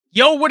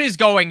Yo, what is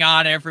going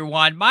on,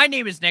 everyone? My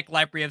name is Nick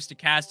Lepre of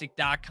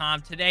Stochastic.com.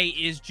 Today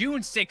is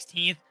June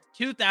 16th,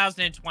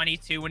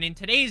 2022, and in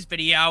today's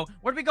video,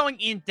 we're going to be going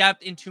in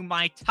depth into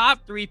my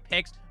top 3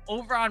 picks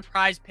over on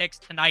PrizePicks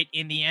tonight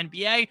in the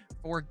NBA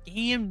for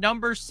game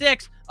number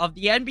 6 of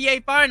the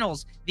NBA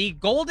Finals. The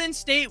Golden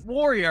State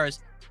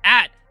Warriors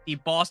at the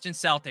Boston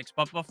Celtics.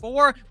 But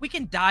before we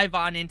can dive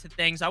on into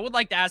things, I would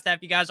like to ask that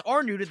if you guys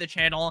are new to the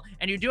channel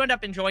and you do end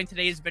up enjoying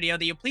today's video,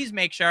 that you please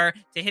make sure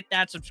to hit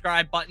that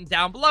subscribe button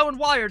down below. And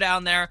while you're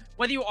down there,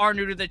 whether you are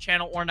new to the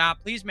channel or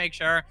not, please make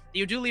sure that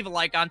you do leave a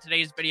like on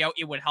today's video.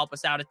 It would help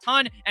us out a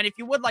ton. And if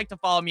you would like to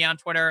follow me on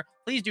Twitter,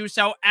 please do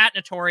so at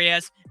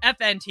Notorious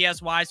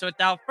FNTSY. So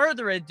without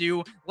further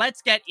ado,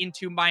 let's get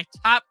into my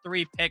top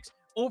 3 picks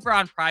over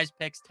on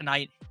PrizePicks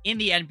tonight in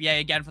the NBA,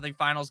 again for the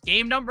finals.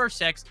 Game number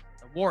 6,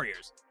 the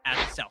Warriors at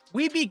the Celtics.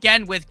 We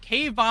begin with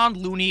Kevon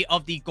Looney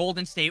of the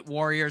Golden State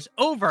Warriors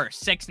over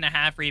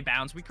 6.5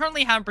 rebounds. We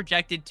currently have him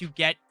projected to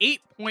get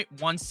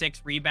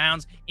 8.16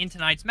 rebounds in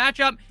tonight's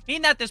matchup,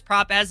 meaning that this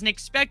prop has an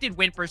expected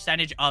win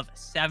percentage of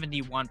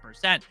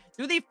 71%.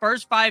 Through the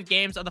first 5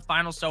 games of the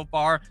finals so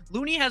far,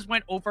 Looney has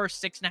went over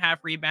 6.5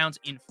 rebounds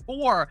in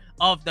 4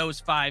 of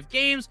those 5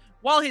 games,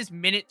 while his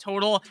minute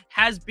total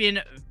has been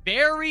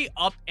very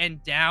up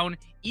and down.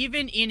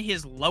 Even in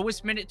his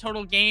lowest minute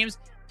total games,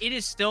 it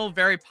is still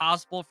very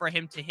possible for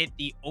him to hit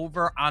the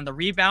over on the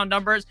rebound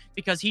numbers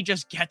because he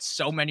just gets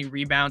so many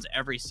rebounds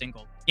every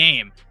single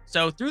game.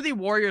 So through the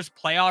Warriors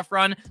playoff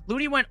run,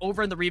 Looney went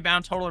over in the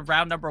rebound total in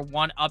round number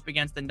 1 up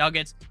against the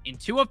Nuggets in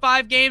 2 of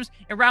 5 games.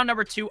 In round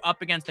number 2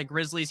 up against the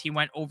Grizzlies, he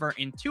went over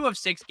in 2 of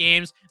 6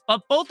 games.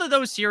 But both of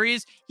those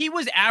series, he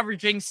was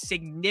averaging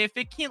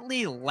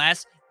significantly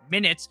less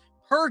minutes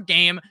per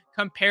game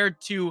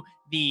compared to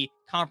the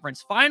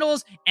conference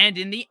finals and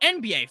in the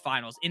NBA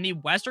finals. In the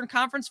Western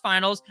Conference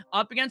Finals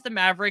up against the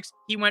Mavericks,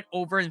 he went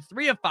over in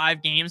 3 of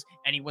 5 games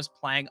and he was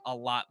playing a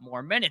lot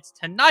more minutes.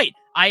 Tonight,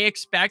 I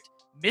expect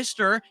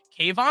Mr.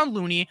 Kevon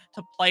Looney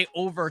to play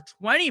over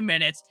 20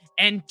 minutes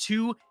and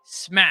to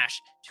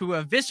smash, to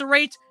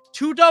eviscerate,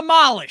 to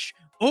demolish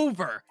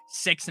over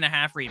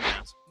 6.5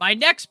 rebounds. My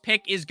next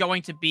pick is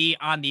going to be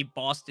on the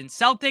Boston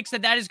Celtics,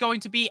 and that is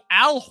going to be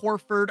Al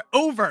Horford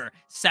over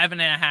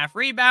 7.5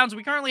 rebounds.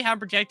 We currently have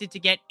projected to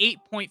get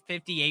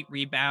 8.58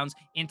 rebounds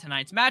in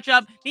tonight's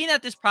matchup, meaning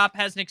that this prop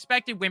has an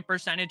expected win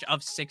percentage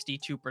of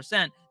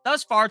 62%.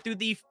 Thus far, through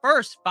the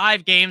first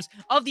 5 games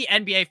of the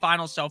NBA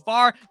Finals so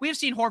far, we have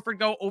seen Horford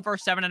go over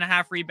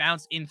 7.5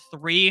 rebounds in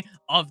 3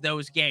 of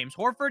those games.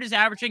 Horford is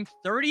averaging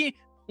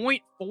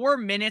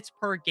 30.4 minutes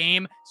per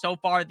game so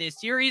far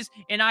this series,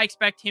 and I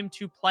expect him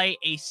to play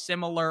a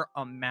similar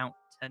amount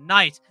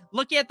tonight.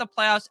 Looking at the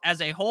playoffs as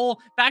a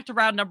whole, back to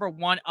round number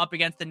 1 up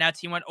against the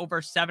Nets, he went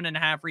over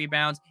 7.5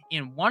 rebounds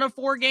in 1 of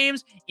 4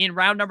 games. In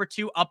round number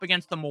 2 up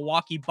against the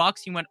Milwaukee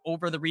Bucks, he went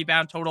over the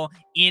rebound total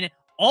in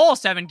all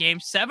 7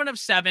 games, 7 of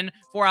 7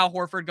 for Al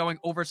Horford, going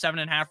over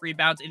 7.5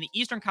 rebounds. In the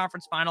Eastern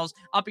Conference Finals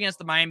up against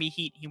the Miami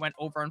Heat, he went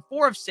over in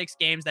 4 of 6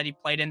 games that he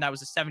played in. That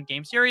was a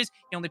 7-game series.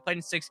 He only played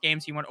in 6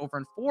 games. He went over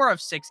in 4 of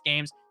 6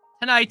 games.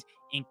 Tonight,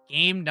 in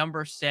game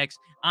number 6,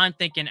 I'm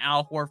thinking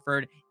Al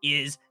Horford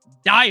is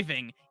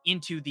diving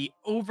into the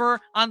over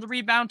on the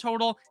rebound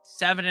total.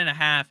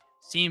 7.5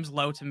 seems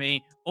low to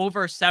me.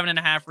 Over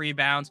 7.5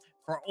 rebounds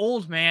for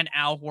old man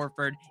Al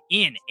Horford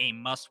in a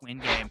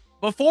must-win game.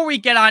 Before we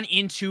get on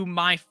into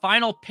my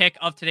final pick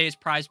of today's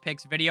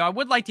PrizePicks video, I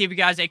would like to give you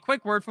guys a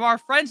quick word from our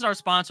friends and our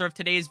sponsor of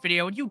today's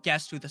video. And you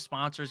guessed who the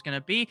sponsor is going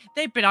to be.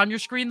 They've been on your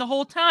screen the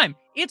whole time.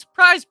 It's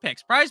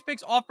PrizePicks.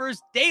 PrizePicks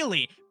offers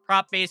daily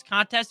prop-based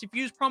contests. If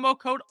you use promo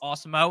code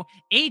AWESEMO,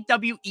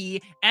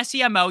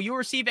 AWESEMO, you'll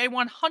receive a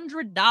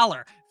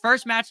 $100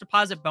 first match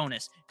deposit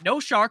bonus.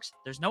 No sharks,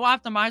 there's no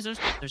optimizers,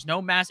 there's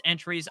no mass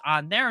entries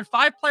on there, and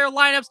 5-player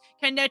lineups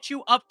can net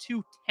you up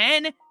to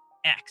 10x,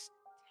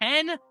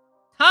 10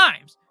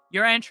 times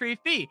your entry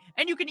fee.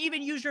 And you can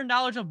even use your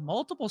knowledge of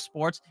multiple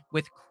sports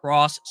with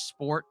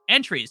cross-sport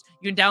entries.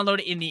 You can download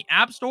it in the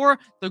App Store,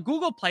 the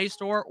Google Play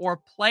Store, or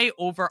play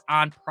over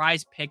on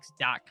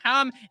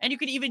PrizePicks.com. And you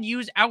can even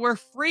use our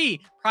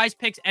free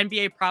PrizePicks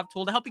NBA prop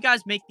tool to help you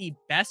guys make the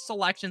best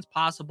selections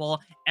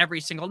possible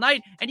every single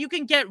night. And you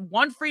can get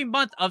 1 free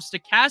month of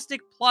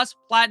Stochastic Plus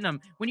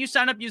Platinum when you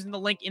sign up using the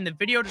link in the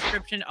video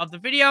description of the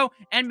video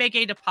and make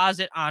a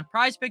deposit on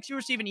PrizePicks. You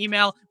receive an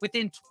email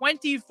within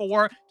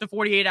 24 to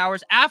 48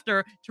 hours after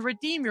to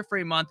redeem your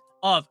free month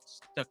of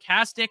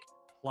Stochastic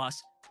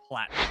Plus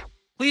Platinum.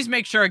 Please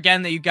make sure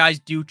again that you guys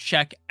do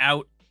check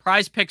out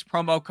PrizePicks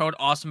promo code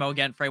AWESEMO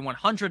again for a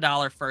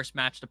 $100 first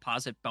match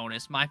deposit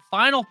bonus. My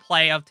final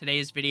play of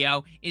today's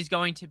video is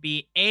going to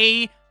be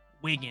A.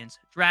 Wiggins.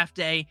 Draft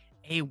day,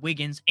 A.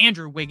 Wiggins,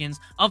 Andrew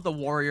Wiggins of the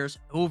Warriors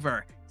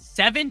over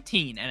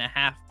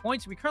 17.5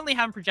 points. We currently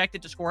have him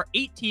projected to score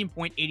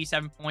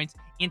 18.87 points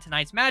in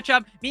tonight's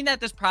matchup, meaning that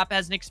this prop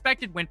has an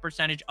expected win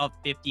percentage of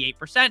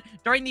 58%.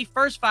 During the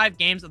first 5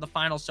 games of the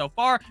finals so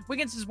far,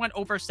 Wiggins has went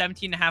over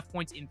 17.5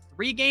 points in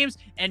 3 games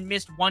and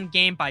missed 1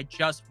 game by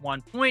just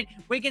 1 point.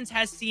 Wiggins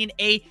has seen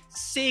a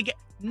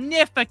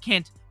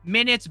significant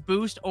minutes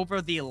boost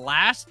over the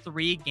last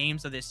 3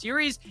 games of this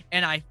series,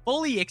 and I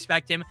fully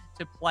expect him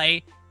to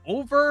play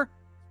over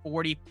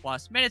 40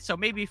 plus minutes. So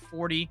maybe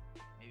 40,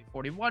 maybe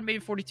 41, maybe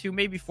 42,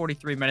 maybe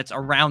 43 minutes,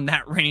 around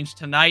that range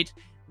tonight.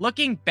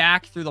 Looking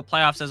back through the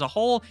playoffs as a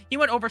whole, he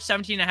went over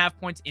 17.5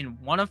 points in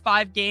 1 of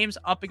 5 games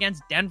up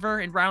against Denver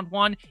in round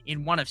 1,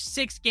 in 1 of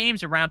 6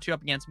 games in round 2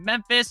 up against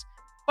Memphis.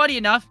 Funny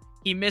enough,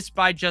 he missed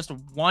by just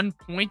 1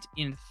 point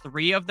in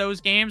 3 of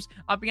those games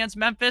up against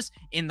Memphis.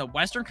 In the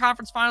Western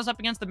Conference Finals up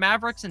against the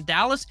Mavericks and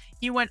Dallas,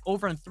 he went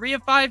over in 3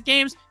 of 5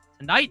 games.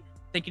 Tonight,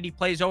 thinking he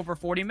plays over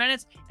 40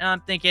 minutes, and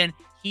I'm thinking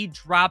he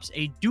drops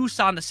a deuce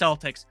on the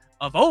Celtics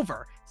of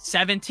over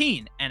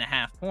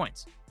 17.5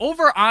 points.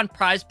 Over on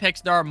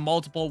PrizePicks, there are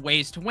multiple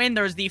ways to win.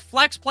 There's the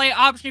flex play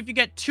option. If you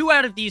get 2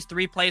 out of these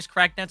 3 plays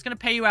correct, that's going to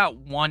pay you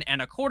out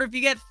 1.25. If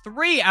you get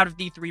 3 out of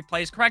the 3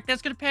 plays correct,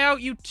 that's going to pay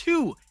out you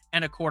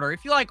 2.25.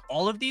 If you like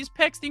all of these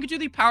picks, then you can do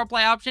the power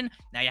play option.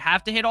 Now you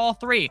have to hit all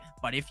 3,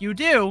 but if you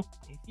do,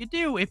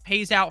 it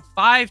pays out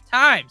 5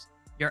 times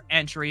your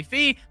entry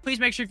fee. Please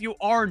make sure if you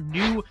are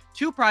new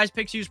to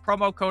PrizePicks, use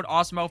promo code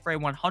AWESEMO for a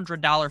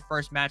 $100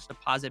 first match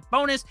deposit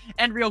bonus.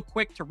 And real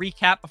quick to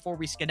recap before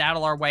we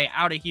skedaddle our way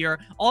out of here,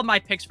 all of my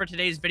picks for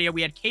today's video,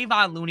 we had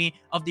Kevon Looney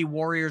of the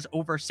Warriors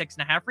over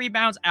 6.5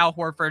 rebounds, Al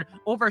Horford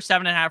over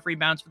 7.5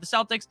 rebounds for the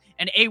Celtics,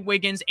 and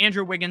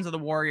Andrew Wiggins of the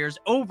Warriors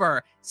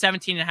over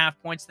 17.5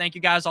 points. Thank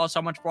you guys all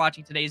so much for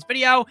watching today's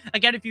video.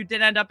 Again, if you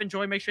did end up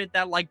enjoying, make sure you hit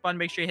that like button,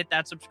 make sure you hit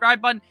that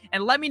subscribe button,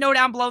 and let me know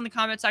down below in the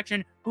comment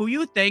section who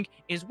you think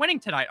is winning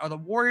tonight. Are the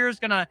Warriors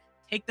gonna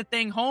take the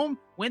thing home,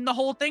 win the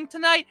whole thing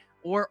tonight,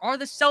 or are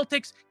the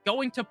Celtics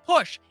going to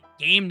push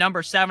game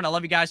number 7? I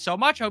love you guys so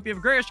much. I hope you have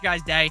a great rest of your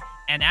guys' day,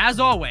 and as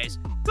always,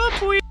 good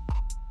for you.